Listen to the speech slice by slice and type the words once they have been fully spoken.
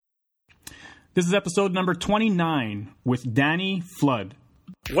This is episode number 29 with Danny Flood.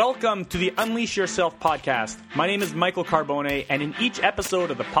 Welcome to the Unleash Yourself podcast. My name is Michael Carbone, and in each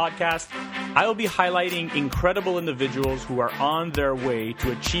episode of the podcast, I will be highlighting incredible individuals who are on their way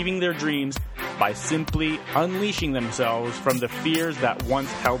to achieving their dreams by simply unleashing themselves from the fears that once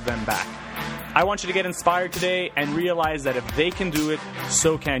held them back. I want you to get inspired today and realize that if they can do it,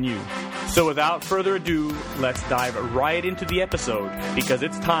 so can you. So without further ado, let's dive right into the episode because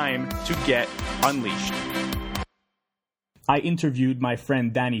it's time to get unleashed. I interviewed my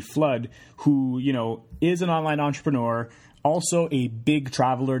friend Danny Flood, who, is an online entrepreneur, also a big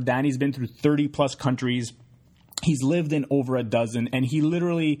traveler. Danny's been through 30 plus countries. He's lived in over a dozen, and he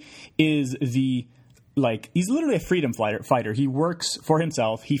literally is he's literally a freedom fighter. He works for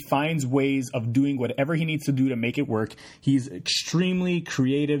himself. He finds ways of doing whatever he needs to do to make it work. He's extremely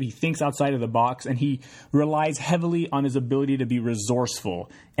creative. He thinks outside of the box, and he relies heavily on his ability to be resourceful.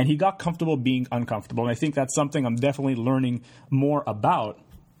 And he got comfortable being uncomfortable. And I think that's something I'm definitely learning more about.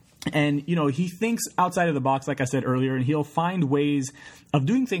 And, he thinks outside of the box, like I said earlier, and he'll find ways of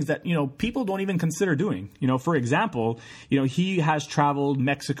doing things that, people don't even consider doing. For example, he has traveled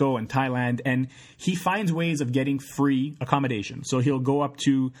Mexico and Thailand, and he finds ways of getting free accommodation. So he'll go up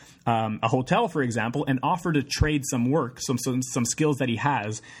to a hotel, for example, and offer to trade some work, some skills that he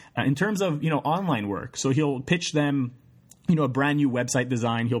has in terms of, online work. So he'll pitch them a brand new website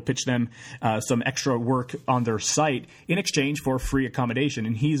design. He'll pitch them some extra work on their site in exchange for free accommodation.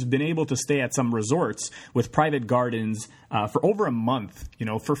 And he's been able to stay at some resorts with private gardens for over a month,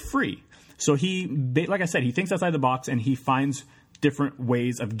 for free. So like I said, he thinks outside the box and he finds different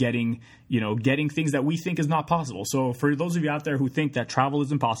ways of getting things that we think is not possible. So for those of you out there who think that travel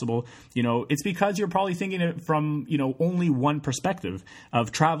is impossible, it's because you're probably thinking it from, only one perspective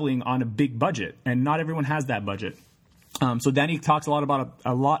of traveling on a big budget, and not everyone has that budget. So Danny talks a lot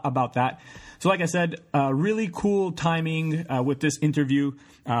about that. So like I said, really cool timing with this interview.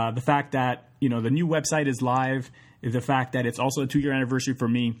 The fact that, the new website is live, the fact that it's also a 2-year anniversary for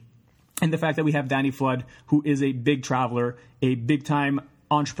me, and the fact that we have Danny Flood, who is a big traveler, a big time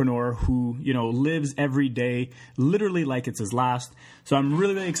entrepreneur who, lives every day literally like it's his last. So I'm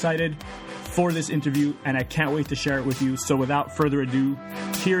really, really excited for this interview, and I can't wait to share it with you. So without further ado,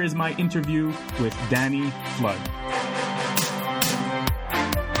 here is my interview with Danny Flood.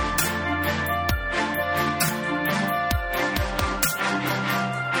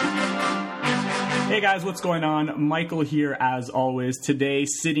 Hey guys, what's going on? Michael here as always. Today,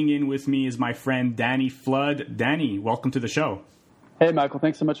 sitting in with me is my friend Danny Flood. Danny, welcome to the show. Hey Michael,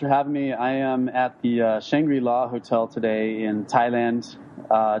 thanks so much for having me. I am at the Shangri-La Hotel today in Thailand,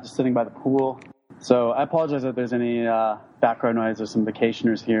 just sitting by the pool. So I apologize if there's any background noise. There's some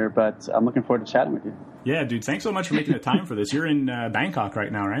vacationers here, but I'm looking forward to chatting with you. Yeah, dude, thanks so much for making the time for this. You're in Bangkok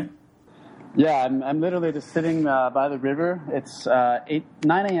right now, right? Yeah, I'm literally just sitting by the river. It's 9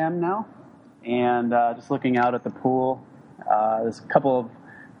 a.m. now. And just looking out at the pool. There's a couple of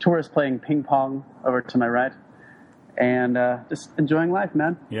tourists playing ping pong over to my right. And just enjoying life,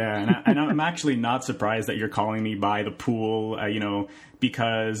 man. Yeah, and I'm actually not surprised that you're calling me by the pool,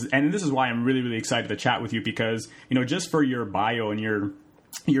 because, and this is why I'm really, really excited to chat with you because, just for your bio and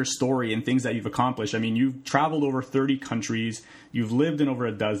your story and things that you've accomplished. I mean, you've traveled over 30 countries. You've lived in over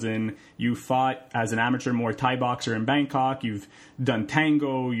a dozen. You fought as an amateur Muay Thai boxer in Bangkok. You've done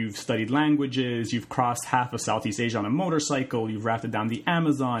tango. You've studied languages. You've crossed half of Southeast Asia on a motorcycle. You've rafted down the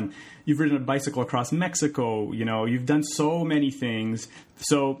Amazon. You've ridden a bicycle across Mexico. You've done so many things.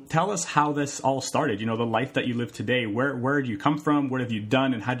 So tell us how this all started, the life that you live today. Where did you come from? What have you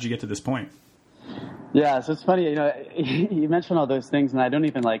done? And how did you get to this point? Yeah, so it's funny, you mentioned all those things, and I don't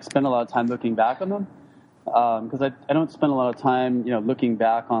even spend a lot of time looking back on them, because I don't spend a lot of time, looking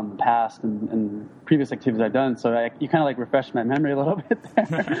back on the past and previous activities I've done. So you kind of refresh my memory a little bit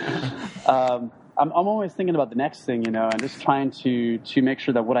there. I'm always thinking about the next thing, and just trying to make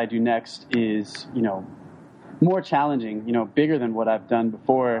sure that what I do next is, more challenging, bigger than what I've done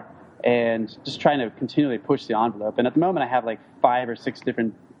before, and just trying to continually push the envelope. And at the moment, I have 5 or 6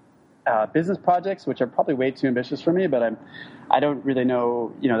 different business projects, which are probably way too ambitious for me, but I don't really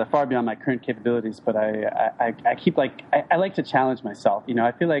know, they're far beyond my current capabilities, but I keep I like to challenge myself.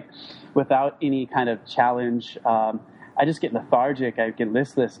 I feel like without any kind of challenge, I just get lethargic, I get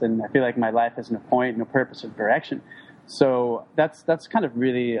listless, and I feel like my life has no point, no purpose or direction. So that's kind of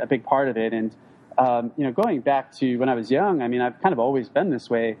really a big part of it. And, going back to when I was young, I've kind of always been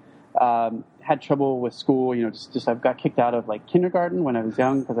this way. Had trouble with school, just I got kicked out of kindergarten when I was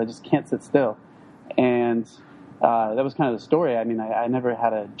young because I just can't sit still. And that was kind of the story. I never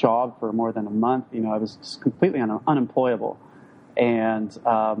had a job for more than a month. I was just completely unemployable. And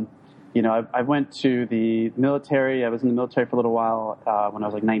I went to the military. I was in the military for a little while when I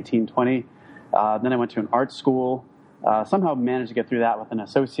was like 19, 20. Then I went to an art school. Somehow managed to get through that with an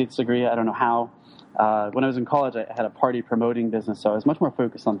associate's degree. I don't know how. When I was in college, I had a party promoting business, so I was much more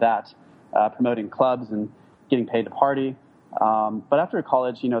focused on that, promoting clubs and getting paid to party. But after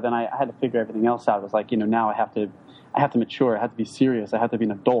college, then I had to figure everything else out. It was like, now I have to mature. I have to be serious. I have to be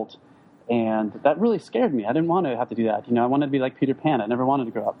an adult. And that really scared me. I didn't want to have to do that. I wanted to be like Peter Pan. I never wanted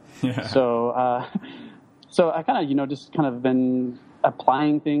to grow up. Yeah. So I kind of, just kind of been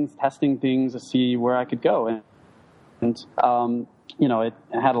applying things, testing things to see where I could go. And it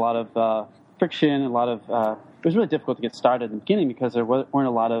had a lot of friction, a lot of, it was really difficult to get started in the beginning because there weren't a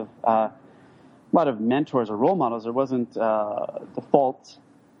lot of mentors or role models. There wasn't a default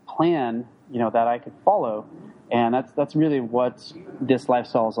plan, that I could follow. And that's really what this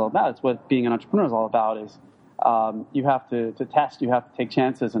lifestyle is all about. It's what being an entrepreneur is all about is you have to test, you have to take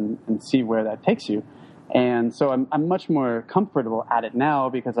chances and see where that takes you. And so I'm much more comfortable at it now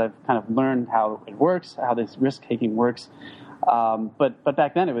because I've kind of learned how it works, how this risk-taking works. But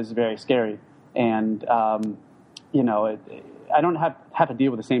back then it was very scary. And, I don't have to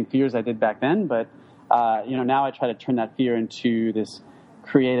deal with the same fears I did back then. But, now I try to turn that fear into this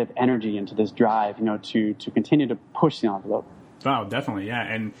creative energy, into this drive, to continue to push the envelope. Wow, definitely, yeah.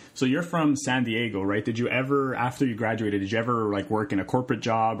 And so you're from San Diego, right? Did you ever, after you graduated, work in a corporate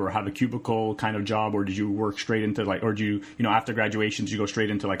job or have a cubicle kind of job, or did you work straight into or do you, after graduation, did you go straight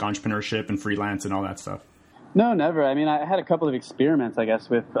into entrepreneurship and freelance and all that stuff? No, never. I mean, I had a couple of experiments, I guess,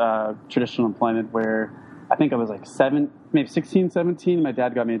 with traditional employment where I think I was like 16, 17. My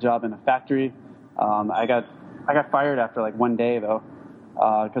dad got me a job in a factory. I got fired after like one day though.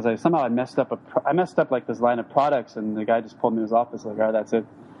 Because I messed up like this line of products, and the guy just pulled me in his office like, all right, that's it.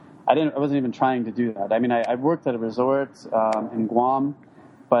 I wasn't even trying to do that. I mean, I worked at a resort in Guam,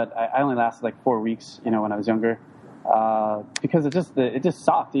 but I only lasted like 4 weeks, when I was younger, because it just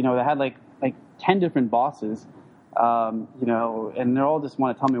sucked. They had like 10 different bosses, and they all just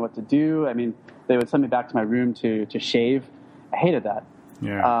want to tell me what to do. I mean, they would send me back to my room to shave. I hated that.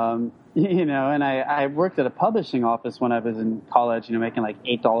 Yeah. And I worked at a publishing office when I was in college, making like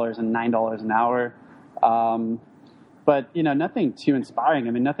 $8 and $9 an hour. But, nothing too inspiring.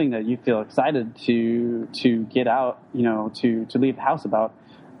 I mean, nothing that you feel excited to get out, to leave the house about.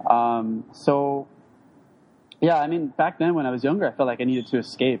 So, yeah, I mean, back then when I was younger, I felt like I needed to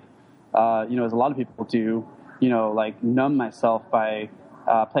escape, as a lot of people do, like numb myself by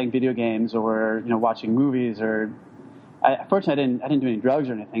playing video games or, watching movies or... Fortunately, I didn't do any drugs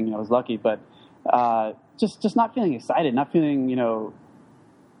or anything. I was lucky, but just not feeling excited, not feeling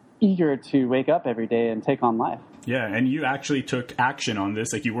eager to wake up every day and take on life. Yeah, and you actually took action on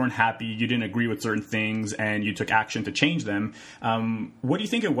this. Like, you weren't happy, you didn't agree with certain things, and you took action to change them. What do you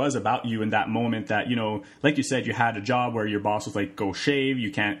think it was about you in that moment that, like you said, you had a job where your boss was like, go shave,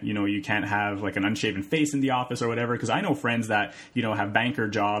 you can't have like an unshaven face in the office or whatever? Because I know friends that, have banker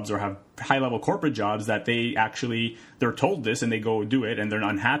jobs or have high-level corporate jobs that they're told this and they go do it and they're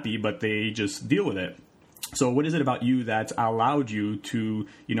unhappy, but they just deal with it. So what is it about you that's allowed you to,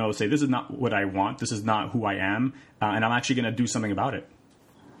 say, this is not what I want, this is not who I am, and I'm actually going to do something about it?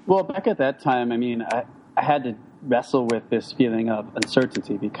 Well, back at that time, I mean, I had to wrestle with this feeling of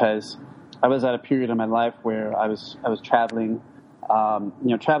uncertainty because I was at a period in my life where I was traveling,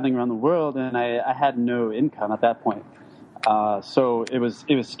 traveling around the world, and I had no income at that point. So it was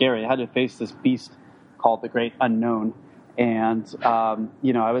scary. I had to face this beast called the Great Unknown. And,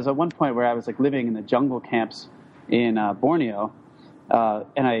 I was at one point where I was like living in the jungle camps in Borneo.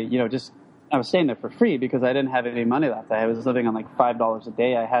 And I was staying there for free because I didn't have any money left. I was living on like $5 a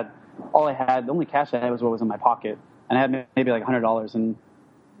day. The only cash I had was what was in my pocket. And I had maybe like $100. And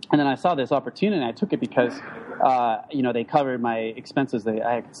then I saw this opportunity and I took it because, they covered my expenses.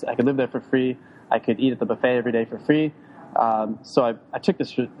 I could live there for free. I could eat at the buffet every day for free. So I took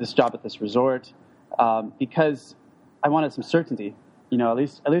this job at this resort, because I wanted some certainty, at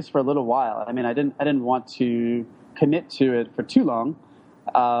least for a little while. I mean, I didn't want to commit to it for too long,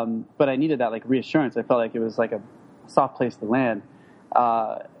 but I needed that like reassurance. I felt like it was like a soft place to land.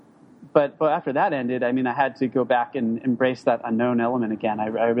 But after that ended, I mean, I had to go back and embrace that unknown element again. I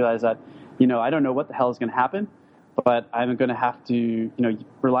realized that, I don't know what the hell is going to happen, but I'm going to have to,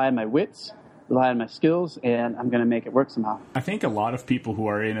 rely on my wits, rely on my skills, and I'm going to make it work somehow. I think a lot of people who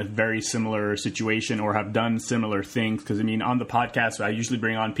are in a very similar situation or have done similar things, because I mean, on the podcast, I usually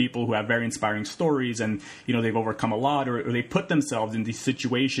bring on people who have very inspiring stories and, they've overcome a lot, or they put themselves in these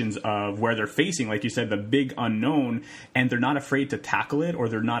situations of where they're facing, like you said, the big unknown, and they're not afraid to tackle it, or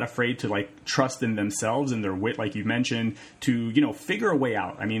they're not afraid to like trust in themselves and their wit, like you mentioned, to, figure a way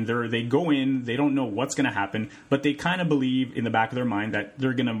out. I mean, they go in, they don't know what's going to happen, but they kind of believe in the back of their mind that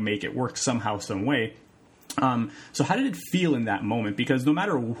they're going to make it work somehow, some way. So how did it feel in that moment? Because no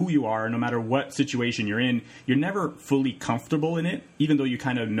matter who you are, no matter what situation you're in, you're never fully comfortable in it, even though you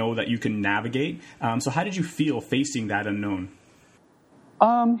kind of know that you can navigate. So how did you feel facing that unknown?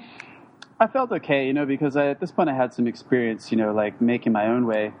 I felt okay, because at this point I had some experience, like making my own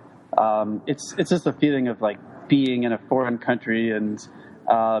way. It's just a feeling of like being in a foreign country and,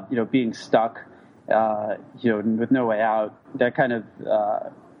 being stuck, with no way out. That kind of,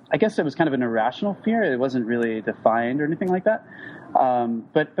 I guess it was kind of an irrational fear. It wasn't really defined or anything like that.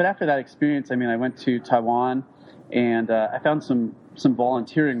 But after that experience, I mean, I went to Taiwan and I found some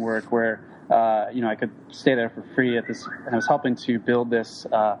volunteering work where, I could stay there for free and I was helping to build this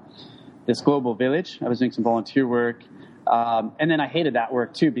global village. I was doing some volunteer work. And then I hated that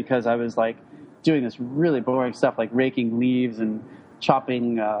work too, because I was like doing this really boring stuff, like raking leaves and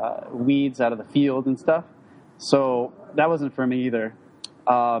chopping weeds out of the field and stuff. So that wasn't for me either.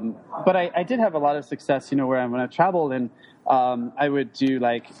 But I did have a lot of success, when I traveled, and I would do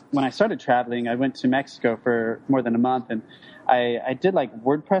when I started traveling, I went to Mexico for more than a month, and I did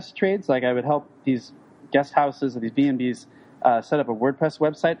WordPress trades. I would help these guest houses or these B&Bs set up a WordPress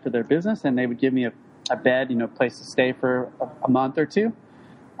website for their business, and they would give me a bed, place to stay for a month or two.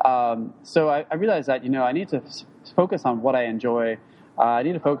 So I realized that, I need to focus on what I enjoy. I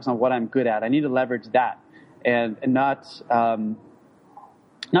need to focus on what I'm good at. I need to leverage that and not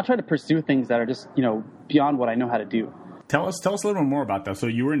try to pursue things that are just, beyond what I know how to do. Tell us a little bit more about that. So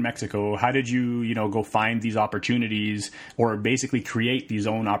you were in Mexico. How did you, go find these opportunities, or basically create these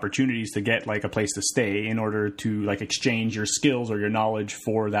own opportunities to get a place to stay in order to exchange your skills or your knowledge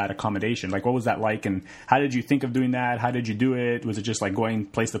for that accommodation? What was that like, and how did you think of doing that? How did you do it? Was it just going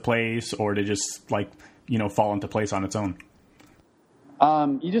place to place, or did it just fall into place on its own?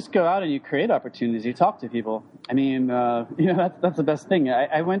 You just go out and you create opportunities. You talk to people. I mean, that's the best thing.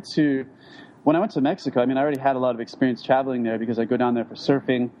 When I went to Mexico, I mean, I already had a lot of experience traveling there because I go down there for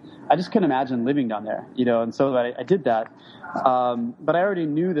surfing. I just couldn't imagine living down there, and so I did that. But I already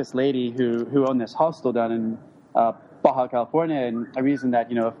knew this lady who owned this hostel down in Baja California, and I reasoned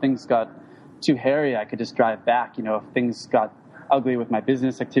that, if things got too hairy, I could just drive back. If things got ugly with my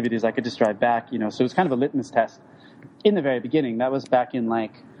business activities, I could just drive back, so it was kind of a litmus test in the very beginning. That was back in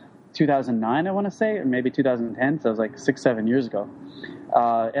 2009, I want to say, or maybe 2010, so it was 6-7 years ago.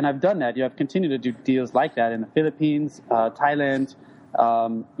 And I've done that. I've continued to do deals like that in the Philippines, Thailand,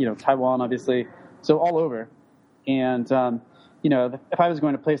 Taiwan, obviously, so all over. And, if I was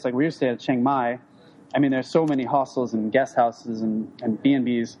going to a place like we were staying at Chiang Mai, I mean, there's so many hostels and guest houses and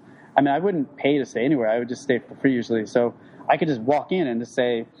B&Bs. I mean, I wouldn't pay to stay anywhere. I would just stay for free usually. So I could just walk in and just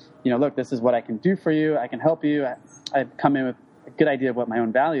say, look, this is what I can do for you. I can help you. I've come in with a good idea of what my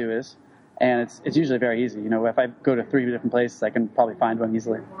own value is. And it's usually very easy. If I go to 3 different places, I can probably find one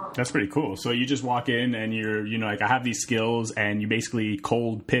easily. That's pretty cool. So you just walk in and you're, I have these skills, and you basically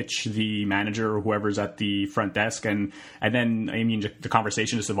cold pitch the manager or whoever's at the front desk. And then, I mean, the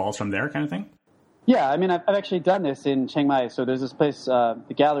conversation just evolves from there kind of thing? Yeah, I mean, I've actually done this in Chiang Mai. So there's this place,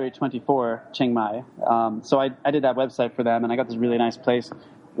 the Gallery 24, Chiang Mai. So I did that website for them, and I got this really nice place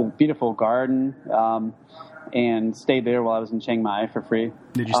with a beautiful garden. And stayed there while I was in Chiang Mai for free.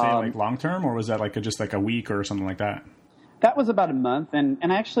 Did you stay long term, or was that just a week or something like that? That was about a month, and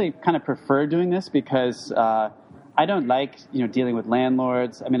I actually kind of prefer doing this because I don't like dealing with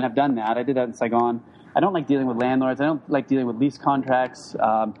landlords. I mean, I've done that. I did that in Saigon. I don't like dealing with landlords. I don't like dealing with lease contracts,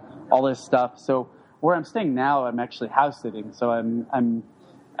 all this stuff. So where I'm staying now, I'm actually house sitting. So I'm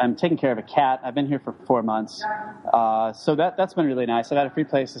taking care of a cat. I've been here for 4 months, so that's been really nice. I've had a free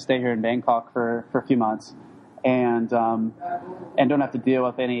place to stay here in Bangkok for a few months. And don't have to deal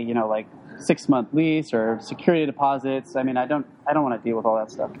with any 6-month lease or security deposits. I mean, I don't want to deal with all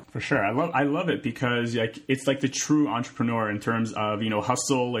that stuff. For sure. I love it because it's like the true entrepreneur in terms of,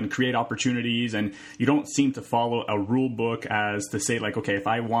 hustle and create opportunities. And you don't seem to follow a rule book as to say okay, if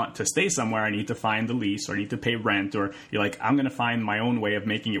I want to stay somewhere, I need to find the lease or I need to pay rent, or you're I'm going to find my own way of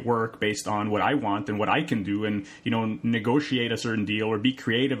making it work based on what I want and what I can do, and, negotiate a certain deal or be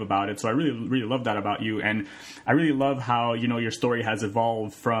creative about it. So I really, really love that about you. And I really love how, your story has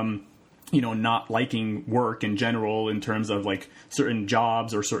evolved from not liking work in general in terms of like certain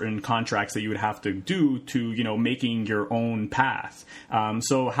jobs or certain contracts that you would have to do to, making your own path.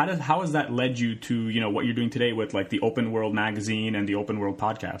 So how has that led you to, what you're doing today with like the Open World magazine and the Open World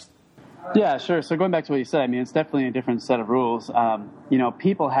podcast? Yeah, sure. So going back to what you said, I mean, it's definitely a different set of rules.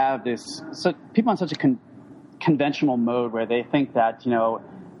 People have people in such a conventional mode where they think that,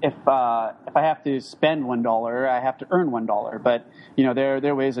 if I have to spend $1, I have to earn $1. But there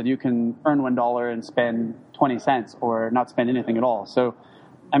are ways that you can earn $1 and spend 20 cents or not spend anything at all. So,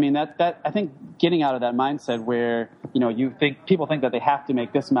 I mean that I think getting out of that mindset where people think that they have to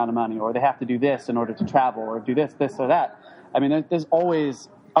make this amount of money or they have to do this in order to travel or do this or that. I mean, there's always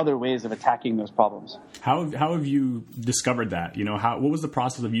other ways of attacking those problems. How have you discovered that? What was the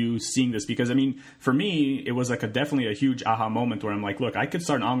process of you seeing this? Because I mean, for me, it was like definitely a huge aha moment where I'm like, look, I could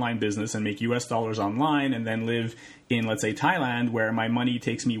start an online business and make US dollars online and then live in, let's say, Thailand, where my money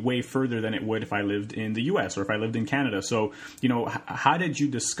takes me way further than it would if I lived in the US or if I lived in Canada. So, how did you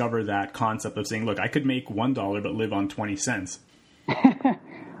discover that concept of saying, look, I could make $1 but live on 20 cents?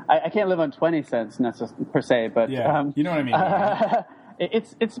 I can't live on 20 cents per se, but yeah, you know what I mean.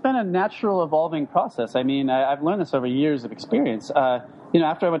 It's been a natural evolving process. I mean, I've learned this over years of experience.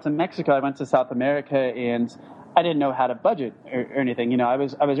 After I went to Mexico, I went to South America, and I didn't know how to budget or anything. I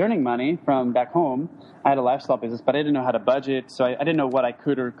was earning money from back home. I had a lifestyle business, but I didn't know how to budget, so I didn't know what I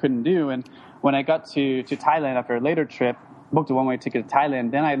could or couldn't do. And when I got to Thailand after a later trip, booked a one-way ticket to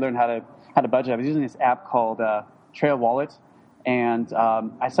Thailand, then I learned how to budget. I was using this app called Trail Wallet, and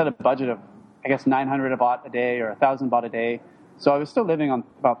I set a budget of, I guess, 900 baht a day or 1,000 baht a day. So I was still living on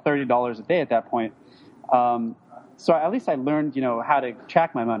about $30 a day at that point. So at least I learned, how to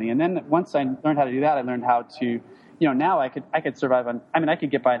track my money. And then once I learned how to do that, I learned how to, now I could survive on, I could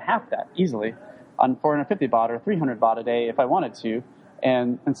get by on half that easily on 450 baht or 300 baht a day if I wanted to,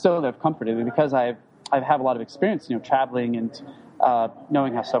 and still live comfortably because I have a lot of experience, traveling and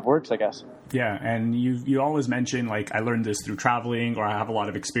knowing how stuff works, I guess. Yeah, and you always mention, like, I learned this through traveling, or I have a lot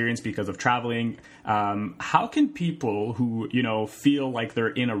of experience because of traveling. How can people who, feel like they're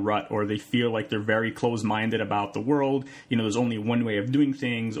in a rut, or they feel like they're very close-minded about the world, there's only one way of doing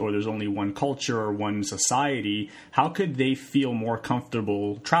things, or there's only one culture or one society, how could they feel more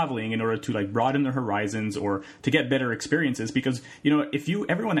comfortable traveling in order to, like, broaden their horizons or to get better experiences? Because,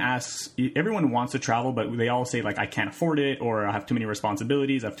 everyone wants to travel, but they all say, like, I can't afford it, or I have too many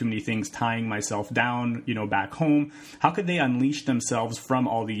responsibilities, I have too many things tying myself down, back home. How could they unleash themselves from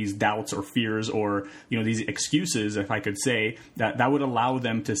all these doubts or fears or, these excuses, if I could say, that would allow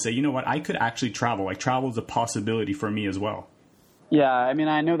them to say, you know what, I could actually travel. Like, travel is a possibility for me as well. Yeah, I mean,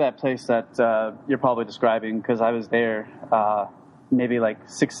 I know that place that you're probably describing because I was there maybe like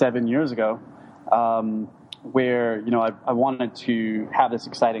 6-7 years ago, where, I wanted to have this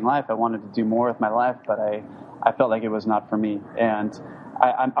exciting life. I wanted to do more with my life, but I felt like it was not for me. And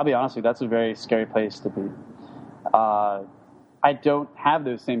I'll be honest with you, that's a very scary place to be. I don't have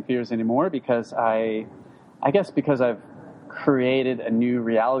those same fears anymore because I guess because I've created a new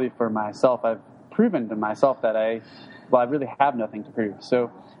reality for myself. I've proven to myself that I really have nothing to prove.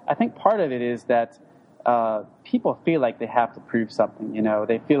 So I think part of it is that people feel like they have to prove something.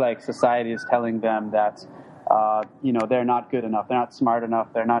 They feel like society is telling them that they're not good enough, they're not smart enough,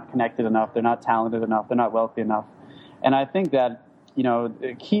 they're not connected enough, they're not talented enough, they're not wealthy enough. And I think that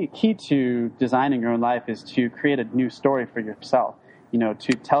the key to designing your own life is to create a new story for yourself,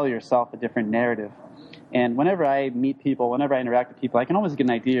 to tell yourself a different narrative. And whenever I meet people, whenever I interact with people, I can always get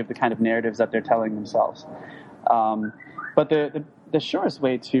an idea of the kind of narratives that they're telling themselves. But the surest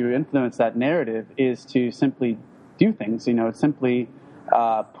way to influence that narrative is to simply do things, simply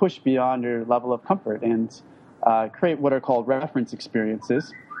push beyond your level of comfort and create what are called reference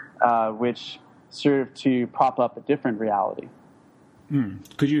experiences, which serve to prop up a different reality.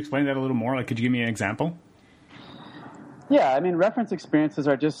 Could you explain that a little more? Like, could you give me an example? Yeah, I mean, reference experiences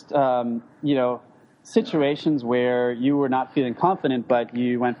are just, situations where you were not feeling confident, but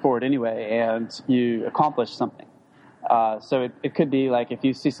you went forward anyway and you accomplished something. So it could be like if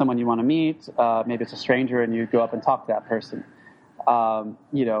you see someone you want to meet, maybe it's a stranger and you go up and talk to that person, and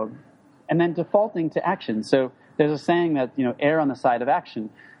then defaulting to action. So there's a saying that, err on the side of action.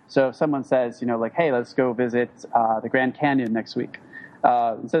 So if someone says, like, hey, let's go visit the Grand Canyon next week,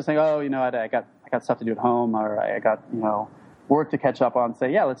 instead of saying, oh, I got stuff to do at home, or I got, work to catch up on,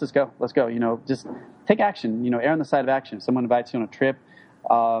 say, yeah, let's go. Just take action, err on the side of action. If someone invites you on a trip,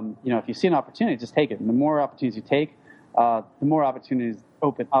 if you see an opportunity, just take it. And the more opportunities you take, the more opportunities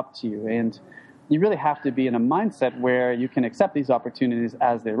open up to you. And you really have to be in a mindset where you can accept these opportunities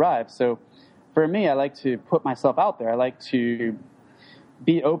as they arrive. So for me, I like to put myself out there. I like to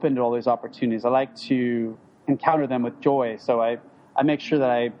be open to all these opportunities. I like to encounter them with joy. So I make sure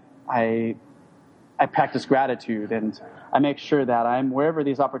that I practice gratitude, and I make sure that I'm wherever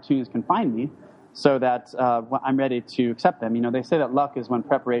these opportunities can find me, so that I'm ready to accept them. They say that luck is when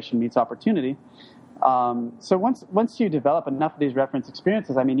preparation meets opportunity. So once you develop enough of these reference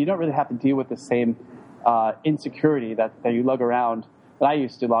experiences, you don't really have to deal with the same insecurity that you lug around, that I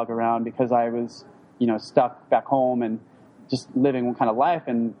used to lug around, because I was, stuck back home and just living one kind of life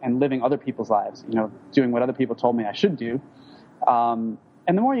and living other people's lives, doing what other people told me I should do.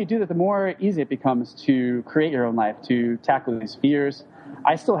 And the more you do that, the more easy it becomes to create your own life, to tackle these fears.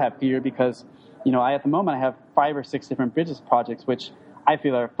 I still have fear because, at the moment I have 5 or 6 different business projects, which I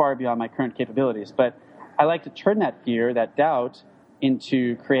feel are far beyond my current capabilities. But I like to turn that fear, that doubt,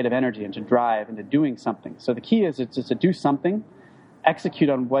 into creative energy, into drive, into doing something. So the key is just to do something, execute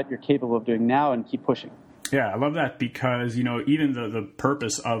on what you're capable of doing now, and keep pushing. Yeah, I love that because, even the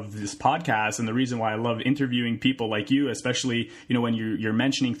purpose of this podcast and the reason why I love interviewing people like you, especially, when you're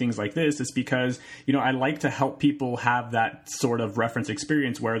mentioning things like this, is because, I like to help people have that sort of reference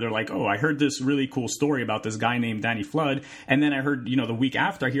experience where they're like, oh, I heard this really cool story about this guy named Danny Flood. And then I heard, the week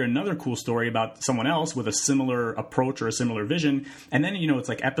after, I hear another cool story about someone else with a similar approach or a similar vision. And then, it's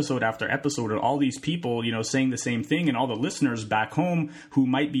like episode after episode of all these people, saying the same thing, and all the listeners back home who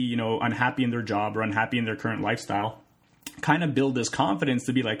might be, unhappy in their job or unhappy in their current lifestyle, kind of build this confidence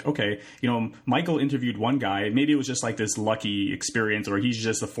to be like, okay, Michael interviewed one guy, maybe it was just like this lucky experience, or he's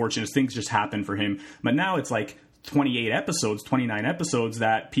just a fortunate, things just happened for him. But now it's like 28 episodes, 29 episodes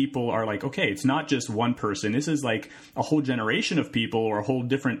that people are like, okay, it's not just one person. This is like a whole generation of people, or a whole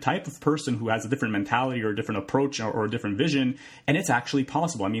different type of person who has a different mentality or a different approach or a different vision. And it's actually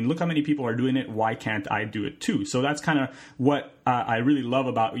possible. Look how many people are doing it. Why can't I do it too? So that's kind of what I really love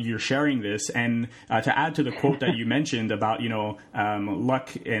about your sharing this. And to add to the quote that you mentioned about, luck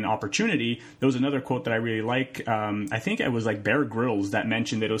and opportunity, there was another quote that I really like. I think it was like Bear Grylls that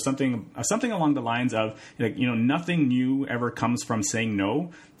mentioned it. It was something along the lines of, like, nothing new ever comes from saying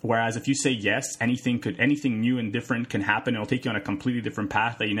no. Whereas if you say yes, anything new and different can happen. It'll take you on a completely different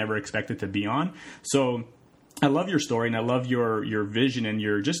path that you never expected to be on. So I love your story, and I love your vision and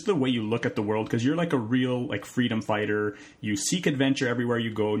just the way you look at the world, because you're like a real freedom fighter. You seek adventure everywhere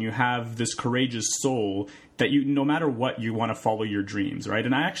you go, and you have this courageous soul that no matter what, you want to follow your dreams, right?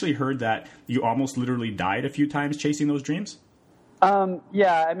 And I actually heard that you almost literally died a few times chasing those dreams.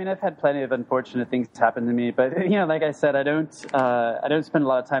 Yeah, I've had plenty of unfortunate things happen to me, but like I said, I don't spend a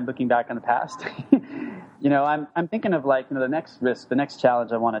lot of time looking back on the past. I'm thinking of the next risk, the next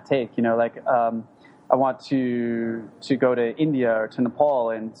challenge I want to take. I want to go to India or to Nepal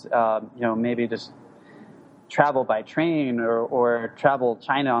and maybe just travel by train or travel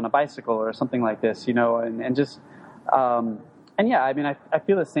China on a bicycle or something like this. I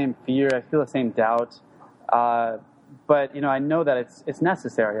feel the same fear, I feel the same doubt. But I know that it's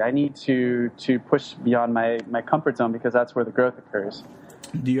necessary. I need to push beyond my comfort zone, because that's where the growth occurs.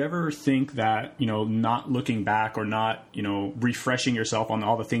 Do you ever think that, not looking back or not, refreshing yourself on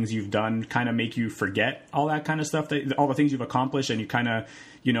all the things you've done kind of make you forget all that kind of stuff, all the things you've accomplished, and you kind of,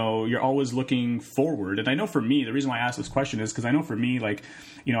 you're always looking forward? And I know for me, the reason why I asked this question is because I know for me,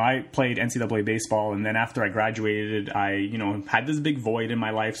 I played NCAA baseball, and then after I graduated, I, had this big void in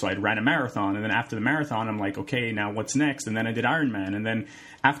my life, so I ran a marathon. And then after the marathon, I'm like, okay, now what's next? And then I did Ironman. And then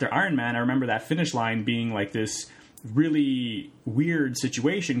after Ironman, I remember that finish line being like this really weird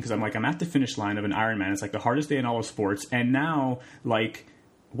situation, because I'm at the finish line of an Ironman. It's like the hardest day in all of sports. And now,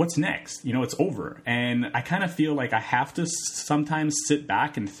 what's next? It's over. And I kind of feel like I have to sometimes sit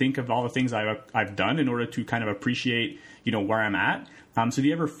back and think of all the things I've done in order to kind of appreciate, where I'm at. So do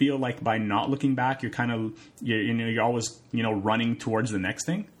you ever feel like by not looking back, you're always, running towards the next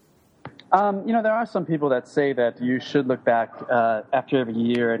thing? There are some people that say that you should look back after every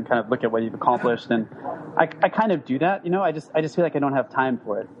year and kind of look at what you've accomplished, and I kind of do that. I just feel like I don't have time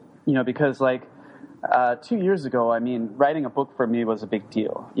for it. Because 2 years ago, writing a book for me was a big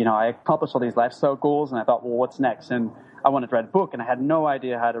deal. I accomplished all these lifestyle goals, and I thought, well, what's next? And I wanted to write a book, and I had no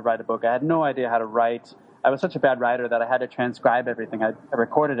idea how to write a book. I had no idea how to write. I was such a bad writer that I had to transcribe everything. I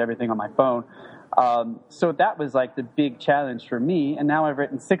recorded everything on my phone. So that was the big challenge for me. And now I've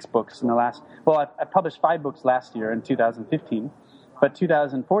written 6 books in the last, I published 5 books last year in 2015, but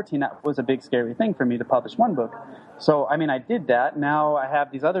 2014, that was a big scary thing for me to publish 1 book. So, I did that. Now I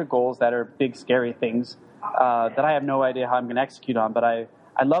have these other goals that are big, scary things, that I have no idea how I'm going to execute on, but I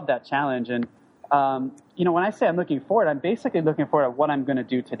love that challenge. And, when I say I'm looking forward, I'm basically looking forward at what I'm going to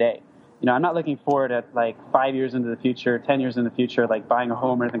do today. I'm not looking forward at like 5 years into the future, 10 years in the future, like buying a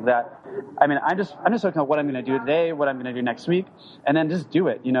home or anything like that. I mean, I'm just looking at what I'm going to do today, what I'm going to do next week, and then just do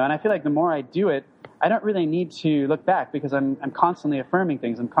it, And I feel like the more I do it, I don't really need to look back because I'm constantly affirming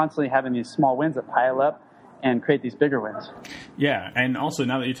things. I'm constantly having these small wins that pile up and create these bigger wins. Yeah, and also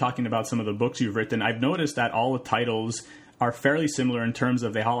now that you're talking about some of the books you've written, I've noticed that all the titles are fairly similar in terms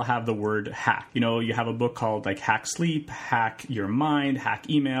of they all have the word hack. You have a book called like Hack Sleep, Hack Your Mind, Hack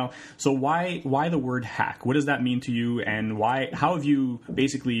Email. So why the word hack? What does that mean to you, and how have you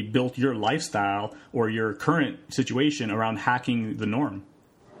basically built your lifestyle or your current situation around hacking the norm?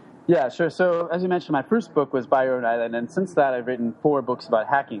 Yeah, sure. So as you mentioned, my first book was Buy Your Own Island, and since that I've written 4 books about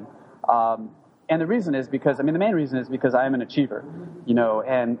hacking. And the reason is because, the main reason is because I am an achiever,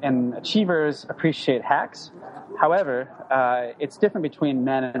 and achievers appreciate hacks. However, it's different between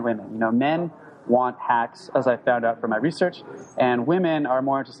men and women. Men want hacks, as I found out from my research, and women are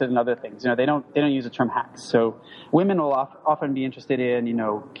more interested in other things. They don't use the term hacks. So women will often be interested in,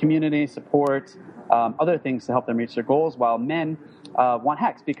 community support, other things to help them reach their goals, while men want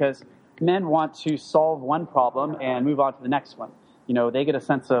hacks because men want to solve one problem and move on to the next one. They get a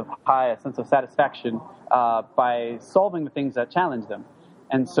sense of satisfaction by solving the things that challenge them.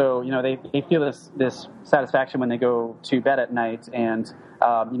 And so, they feel this satisfaction when they go to bed at night and,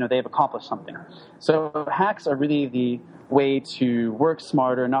 they've accomplished something. So hacks are really the way to work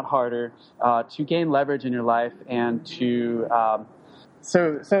smarter, not harder, to gain leverage in your life and to,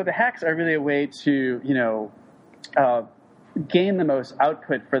 so the hacks are really a way to, gain the most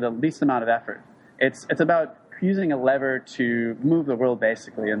output for the least amount of effort. It's about using a lever to move the world,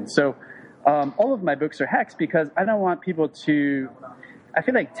 basically. And so all of my books are hacks because I don't want people to... I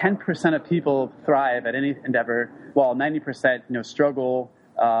feel like 10% of people thrive at any endeavor, while 90% struggle,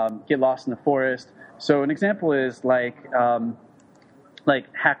 get lost in the forest. So an example is like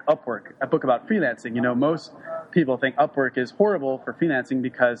Hack Upwork, a book about freelancing. Most people think Upwork is horrible for freelancing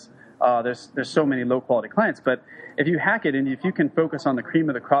because there's so many low-quality clients. But if you hack it and if you can focus on the cream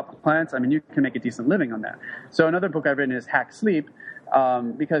of the crop clients, you can make a decent living on that. So another book I've written is Hack Sleep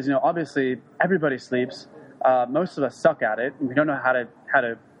because, obviously everybody sleeps. Most of us suck at it, and we don't know how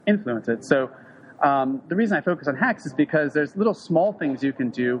to influence it. So the reason I focus on hacks is because there's little small things you can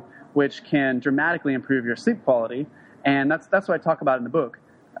do which can dramatically improve your sleep quality, and that's what I talk about in the book.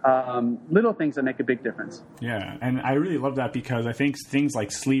 Little things that make a big difference. Yeah, and I really love that because I think things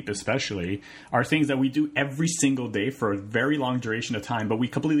like sleep especially are things that we do every single day for a very long duration of time, but we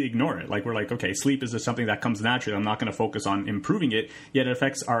completely ignore it. Like we're like, okay, sleep is just something that comes naturally. I'm not going to focus on improving it, yet it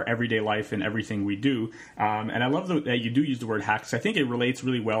affects our everyday life and everything we do. And I love that you do use the word hacks. I think it relates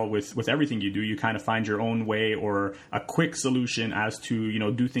really well with everything you do. You kind of find your own way or a quick solution as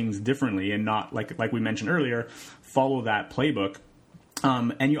to, do things differently and not, like we mentioned earlier, follow that playbook.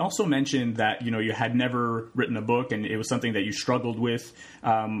 And you also mentioned that, you had never written a book and it was something that you struggled with.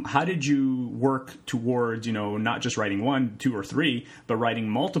 How did you work towards, not just writing 1, 2, or 3, but writing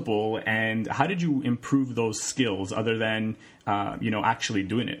multiple? And how did you improve those skills other than, actually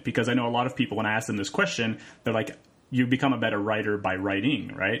doing it? Because I know a lot of people, when I ask them this question, they're like, you become a better writer by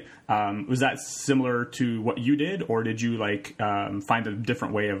writing, right? Was that similar to what you did, or did you find a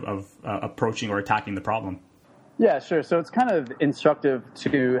different way of approaching or attacking the problem? Yeah, sure. So it's kind of instructive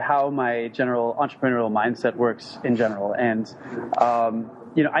to how my general entrepreneurial mindset works in general. And,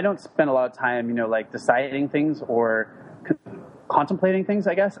 I don't spend a lot of time, deciding things or contemplating things,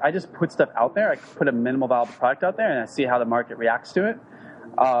 I guess. I just put stuff out there. I put a minimal viable product out there and I see how the market reacts to it.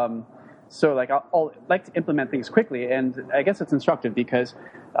 So I'll like to implement things quickly, and I guess it's instructive because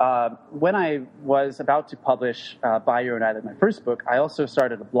when I was about to publish Buy Your Own Island, my first book, I also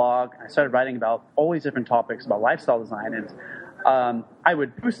started a blog. I started writing about all these different topics about lifestyle design, and I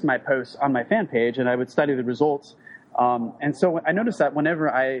would boost my posts on my fan page, and I would study the results. And so I noticed that whenever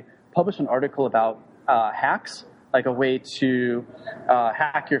I publish an article about hacks, like a way to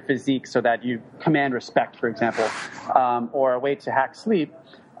hack your physique so that you command respect, for example, or a way to hack sleep,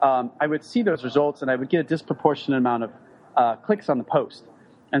 I would see those results and I would get a disproportionate amount of clicks on the post.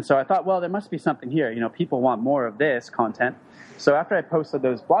 And so I thought, well, there must be something here. People want more of this content. So after I posted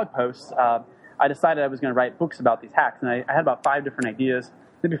those blog posts, I decided I was going to write books about these hacks. And I had about 5 different ideas,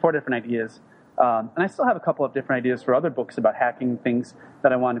 maybe 4 different ideas. And I still have a couple of different ideas for other books about hacking things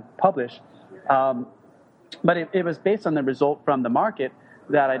that I want to publish. But it was based on the result from the market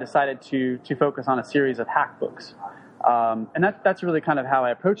that I decided to focus on a series of hack books. And that's really kind of how I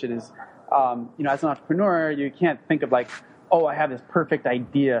approach it is, as an entrepreneur, you can't think of oh, I have this perfect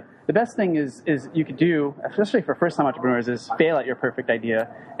idea. The best thing is you could do, especially for first-time entrepreneurs, is fail at your perfect idea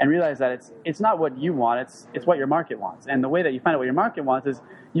and realize that it's not what you want, it's what your market wants. And the way that you find out what your market wants is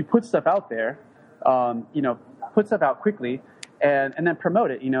you put stuff out there, put stuff out quickly, and then promote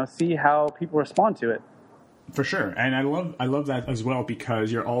it. See how people respond to it. For sure. And I love that as well,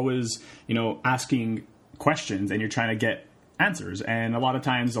 because you're always, asking questions and you're trying to get answers. And a lot of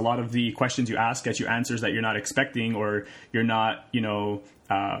times, a lot of the questions you ask get you answers that you're not expecting, or you're not,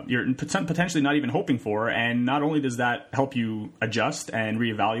 you're potentially not even hoping for. And not only does that help you adjust and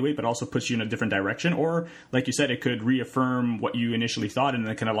reevaluate, but also puts you in a different direction. Or, like you said, it could reaffirm what you initially thought, and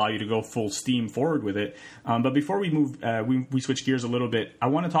it can allow you to go full steam forward with it. But before we move, we switch gears a little bit, I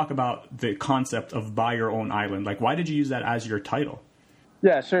want to talk about the concept of buy your own island. Like, why did you use that as your title?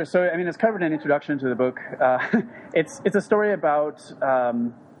 Yeah, sure. So, it's covered in an introduction to the book. It's a story about,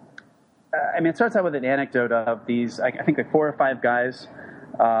 it starts out with an anecdote of these, I think 4 or 5 guys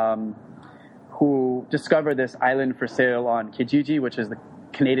who discovered this island for sale on Kijiji, which is the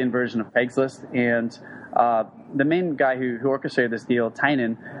Canadian version of Craigslist. And the main guy who orchestrated this deal,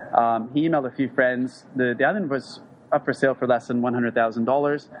 Tynan, he emailed a few friends. The island was up for sale for less than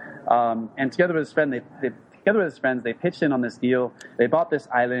 $100,000. And together with his friends, they pitched in on this deal. They bought this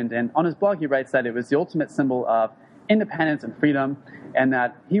island, and on his blog, he writes that it was the ultimate symbol of independence and freedom, and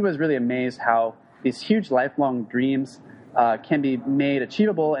that he was really amazed how these huge lifelong dreams can be made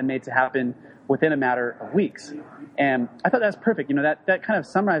achievable and made to happen within a matter of weeks. And I thought that's perfect. That kind of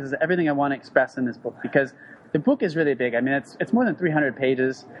summarizes everything I want to express in this book, because the book is really big. It's more than 300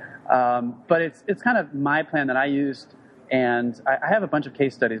 pages, but it's kind of my plan that I used, and I have a bunch of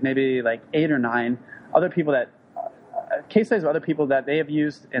case studies, maybe like 8 or 9. Case studies of other people that they have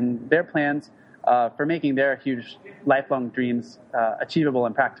used in their plans for making their huge lifelong dreams achievable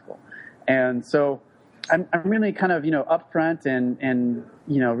and practical. And so I'm really kind of, upfront and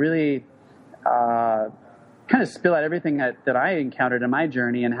really kind of spill out everything that I encountered in my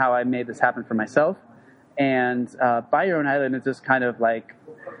journey and how I made this happen for myself. And buy your own island is just kind of like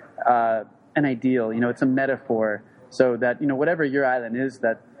an ideal, it's a metaphor, so that, whatever your island is,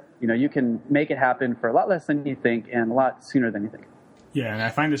 that you can make it happen for a lot less than you think and a lot sooner than you think. Yeah, and I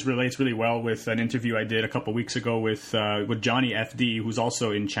find this relates really well with an interview I did a couple weeks ago with Johnny FD, who's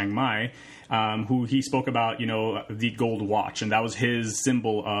also in Chiang Mai, who he spoke about, the gold watch, and that was his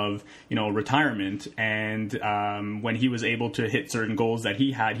symbol of, retirement. And when he was able to hit certain goals that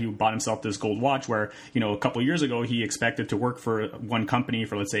he had, he bought himself this gold watch where, a couple years ago, he expected to work for one company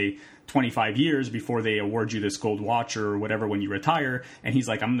for, let's say, 25 years before they award you this gold watch or whatever when you retire. And he's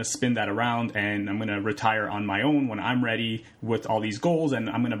like, I'm going to spin that around and I'm going to retire on my own when I'm ready with all these goals, and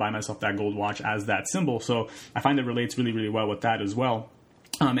I'm going to buy myself that gold watch as that symbol. So I find it relates really, really well with that as well.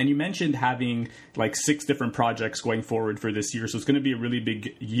 And you mentioned having like 6 different projects going forward for this year. So it's going to be a really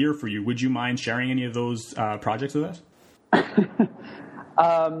big year for you. Would you mind sharing any of those projects with us?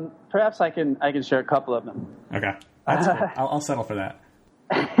 Perhaps I can share a couple of them. Okay. That's cool. I'll settle for that.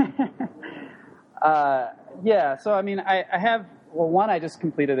 Yeah. So, I have, one, I just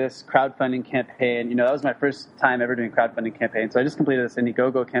completed this crowdfunding campaign. That was my first time ever doing a crowdfunding campaign. So I just completed this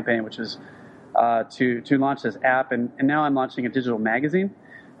Indiegogo campaign, which was to launch this app. And now I'm launching a digital magazine,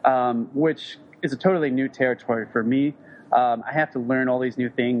 which is a totally new territory for me. I have to learn all these new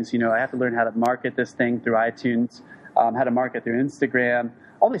things. I have to learn how to market this thing through iTunes, how to market through Instagram,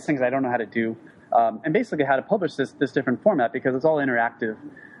 all these things I don't know how to do. And basically how to publish this different format, because it's all interactive.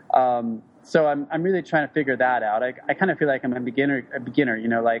 So I'm really trying to figure that out. I kind of feel like I'm a beginner,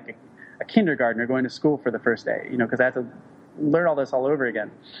 like a kindergartner going to school for the first day, because I have to learn all this all over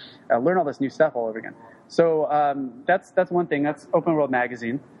again, learn all this new stuff all over again. So that's one thing. That's Open World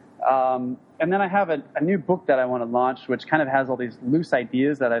Magazine. And then I have a new book that I want to launch, which kind of has all these loose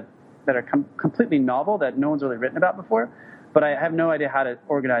ideas that are completely novel that no one's really written about before. But I have no idea how to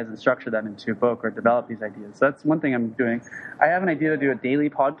organize and structure them into a book or develop these ideas. So that's one thing I'm doing. I have an idea to do a daily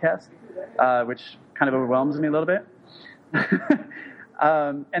podcast, which kind of overwhelms me a little bit.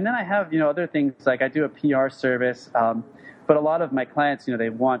 And then I have, other things, like I do a PR service. But a lot of my clients, they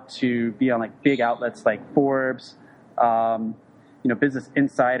want to be on like big outlets like Forbes, Business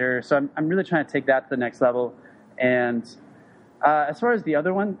Insider. So I'm really trying to take that to the next level. And as far as the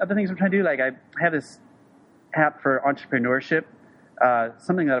other things I'm trying to do, like I have this app for entrepreneurship,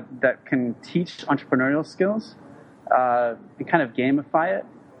 something that can teach entrepreneurial skills and kind of gamify it,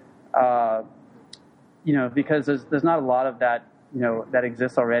 because there's not a lot of that, that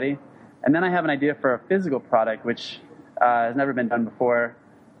exists already. And then I have an idea for a physical product, which has never been done before.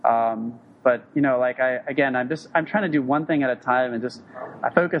 But, I'm trying to do one thing at a time, and I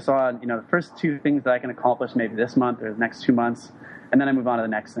focus on, the first two things that I can accomplish maybe this month or the next 2 months, and then I move on to the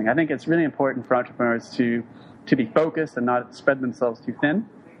next thing. I think it's really important for entrepreneurs to be focused and not spread themselves too thin.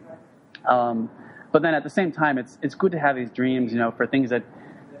 But then at the same time, it's good to have these dreams, for things that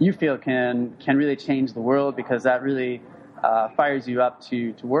you feel can really change the world, because that really fires you up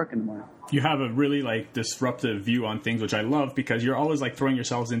to work in the morning. You have a really disruptive view on things, which I love, because you're always throwing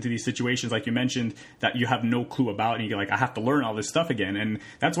yourselves into these situations, like you mentioned, that you have no clue about, and you're I have to learn all this stuff again. And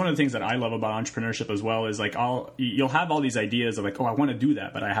that's one of the things that I love about entrepreneurship as well, is you'll have all these ideas of I want to do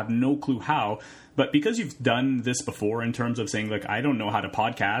that, but I have no clue how. But because you've done this before, in terms of saying, I don't know how to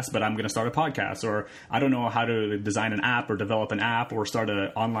podcast, but I'm going to start a podcast, or I don't know how to design an app or develop an app or start an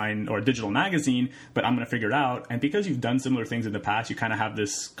online or a digital magazine, but I'm going to figure it out. And because you've done similar things in the past, you kind of have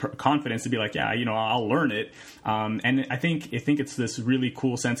this confidence to be I'll learn it. And I think it's this really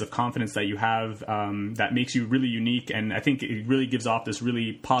cool sense of confidence that you have that makes you really unique. And I think it really gives off this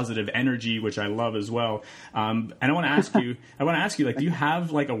really positive energy, which I love as well. And I want to ask you, do you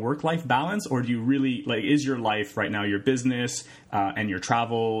have a work-life balance, or do you really is your life right now your business and your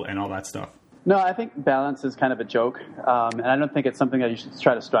travel and all that stuff? No, I think balance is kind of a joke, and I don't think it's something that you should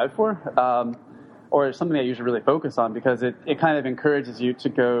try to strive for, or something that you should really focus on, because it kind of encourages you to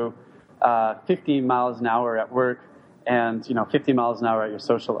go 50 miles an hour at work and 50 miles an hour at your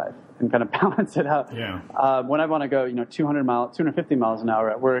social life, and kind of balance it out. Yeah. When I want to go 250 miles an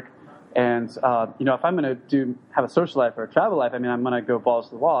hour at work, and if I'm going to have a social life or a travel life, I'm going to go balls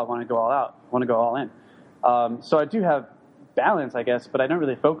to the wall. I want to go all out. I want to go all in. So I do have balance, I guess, but I don't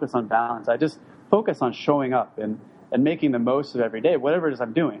really focus on balance. I just focus on showing up and making the most of every day, whatever it is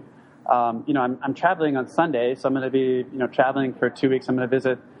I'm doing. I'm traveling on Sunday, so I'm going to be traveling for 2 weeks. I'm going to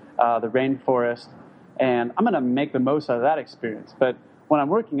visit the rainforest, and I'm going to make the most out of that experience. But when I'm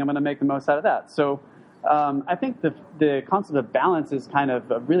working, I'm going to make the most out of that. So I think the concept of balance is kind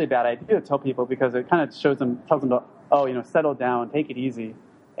of a really bad idea to tell people, because it kind of tells them to, settle down, take it easy.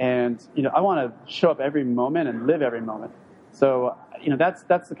 And, I want to show up every moment and live every moment. So, that's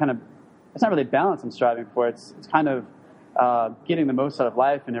the kind of, it's not really balance I'm striving for. It's kind of getting the most out of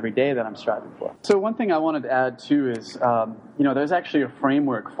life and every day that I'm striving for. So one thing I wanted to add too is, there's actually a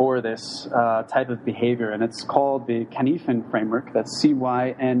framework for this type of behavior, and it's called the Cynefin framework. That's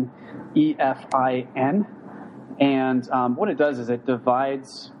Cynefin. And what it does is it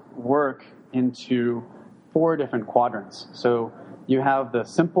divides work into 4 different quadrants. So you have the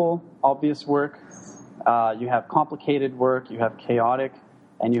simple, obvious work, you have complicated work, you have chaotic,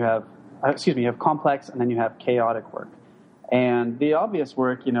 and you have complex, and then you have chaotic work. And the obvious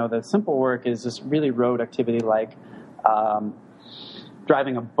work, the simple work is just really road activity, like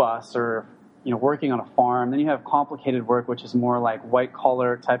driving a bus or, working on a farm. Then you have complicated work, which is more like white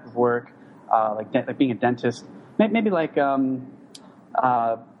collar type of work, like being a dentist. Maybe something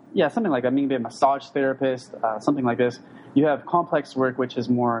like that, maybe a massage therapist, something like this. You have complex work, which is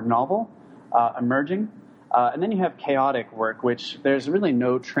more novel, emerging. And then you have chaotic work, which there's really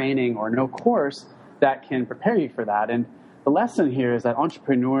no training or no course that can prepare you for that. And the lesson here is that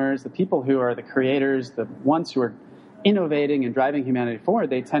entrepreneurs, the people who are the creators, the ones who are innovating and driving humanity forward,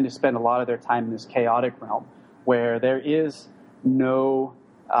 they tend to spend a lot of their time in this chaotic realm, where there is no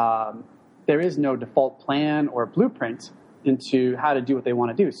default plan or blueprint into how to do what they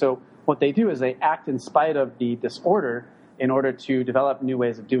want to do. So what they do is they act in spite of the disorder in order to develop new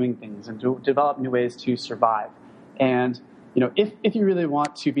ways of doing things and to develop new ways to survive. And if you really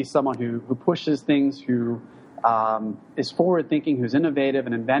want to be someone who pushes things, who is forward-thinking, who's innovative,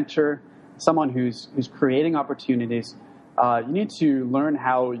 an inventor, someone who's creating opportunities, you need to learn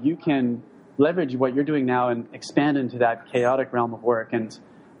how you can leverage what you're doing now and expand into that chaotic realm of work. And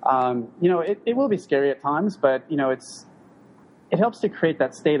it will be scary at times, but it helps to create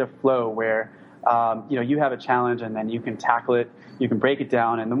that state of flow where you have a challenge and then you can tackle it, you can break it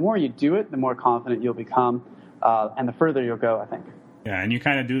down, and the more you do it, the more confident you'll become, and the further you'll go, I think. Yeah, and you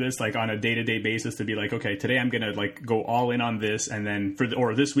kind of do this on a day-to-day basis to be okay, today I'm going to go all in on this, and then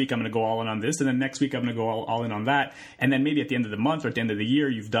or this week I'm going to go all in on this, and then next week I'm going to go all in on that, and then maybe at the end of the month or at the end of the year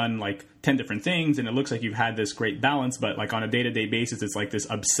you've done 10 different things, and it looks like you've had this great balance, but on a day-to-day basis it's this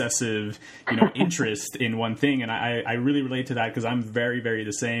obsessive interest in one thing. And I really relate to that, because I'm very, very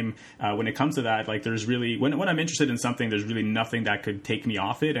the same when it comes to that. There's really, when I'm interested in something, there's really nothing that could take me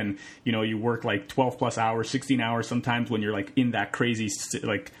off it. And you work 12 plus hours, 16 hours sometimes when you're in that crazy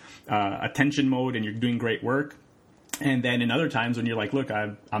attention mode and you're doing great work. And then in other times when you're like, look,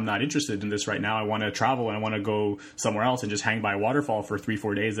 I'm not interested in this right now. I want to travel and I want to go somewhere else and just hang by a waterfall for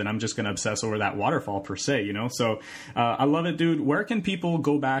 3-4 days. And I'm just going to obsess over that waterfall per se, you know? So I love it, dude. Where can people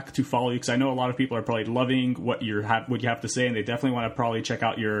go back to follow you? Because I know a lot of people are probably loving what you have to say, and they definitely want to probably check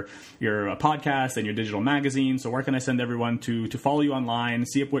out your podcast and your digital magazine. So where can I send everyone to follow you online,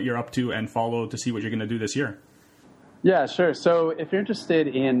 see what you're up to, and follow to see what you're going to do this year? Yeah, sure. So if you're interested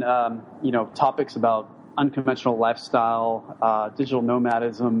in, topics about unconventional lifestyle, digital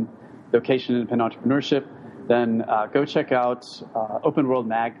nomadism, location-independent entrepreneurship, then go check out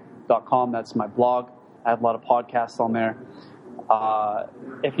openworldmag.com. That's my blog. I have a lot of podcasts on there.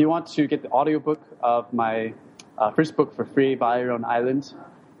 If you want to get the audiobook of my first book for free, Buy Your Own Island,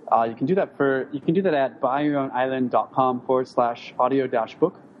 you can do that at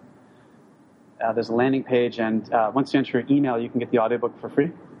buyyourowisland.com/audio-book. There's a landing page, and once you enter your email, you can get the audiobook for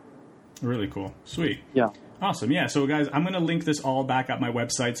free. Really cool. Sweet. Yeah. Awesome. Yeah. So, guys, I'm going to link this all back at my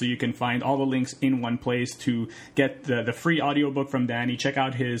website so you can find all the links in one place to get the free audiobook from Danny. Check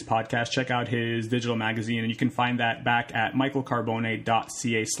out his podcast. Check out his digital magazine. And you can find that back at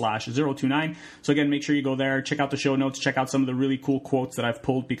michaelcarbone.ca/029. So, again, make sure you go there. Check out the show notes. Check out some of the really cool quotes that I've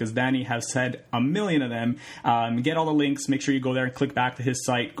pulled because Danny has said a million of them. Get all the links. Make sure you go there and click back to his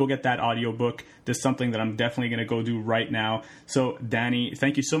site. Go get that audiobook. This is something that I'm definitely going to go do right now. So, Danny,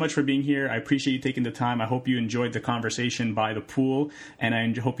 thank you so much for being here. I appreciate you taking the time. I hope you enjoyed the conversation by the pool, and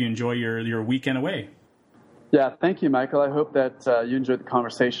I hope you enjoy your weekend away. Yeah, thank you, Michael. I hope that you enjoyed the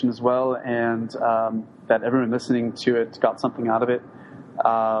conversation as well, and that everyone listening to it got something out of it.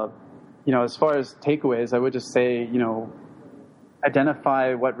 As far as takeaways, I would just say,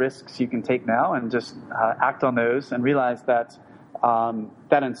 identify what risks you can take now and just act on those, and realize that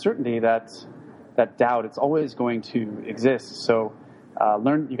that uncertainty, that doubt, it's always going to exist. So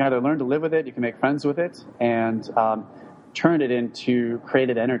you can either learn to live with it, you can make friends with it, and turn it into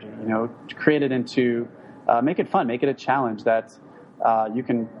creative energy, create it into, make it fun, make it a challenge that you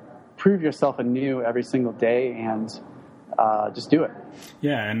can prove yourself anew every single day, and just do it.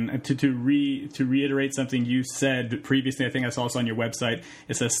 Yeah, and to reiterate something you said previously, I think I saw this on your website.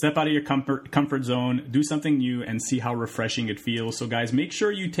 It says, step out of your comfort zone, do something new, and see how refreshing it feels. So, guys, make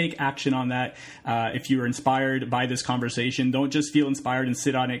sure you take action on that. If you are inspired by this conversation, don't just feel inspired and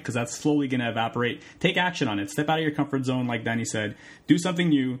sit on it, because that's slowly going to evaporate. Take action on it. Step out of your comfort zone, like Danny said. Do something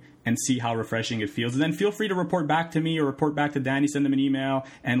new and see how refreshing it feels. And then feel free to report back to me or report back to Danny, send him an email,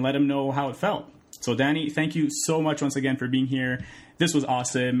 and let him know how it felt. So, Danny, thank you so much once again for being here. This was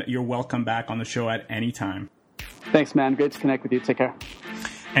awesome. You're welcome back on the show at any time. Thanks, man. Great to connect with you. Take care.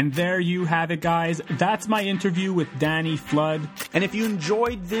 And there you have it, guys. That's my interview with Danny Flood. And if you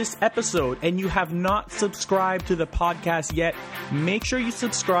enjoyed this episode and you have not subscribed to the podcast yet, make sure you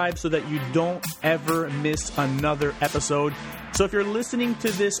subscribe so that you don't ever miss another episode. So if you're listening to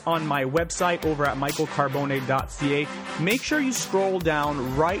this on my website over at michaelcarbone.ca, make sure you scroll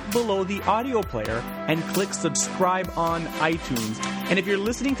down right below the audio player and click subscribe on iTunes. And if you're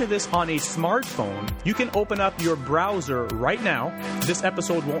listening to this on a smartphone, you can open up your browser right now. This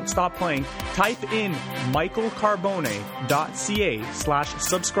episode won't stop playing. Type in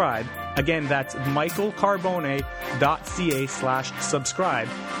michaelcarbone.ca/subscribe. Again, that's michaelcarbone.ca/subscribe.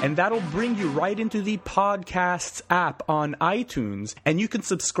 And that'll bring you right into the podcasts app on iTunes, and you can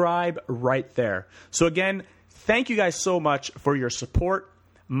subscribe right there. So again, thank you guys so much for your support.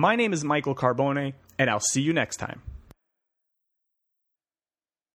 My name is Michael Carbone, and I'll see you next time.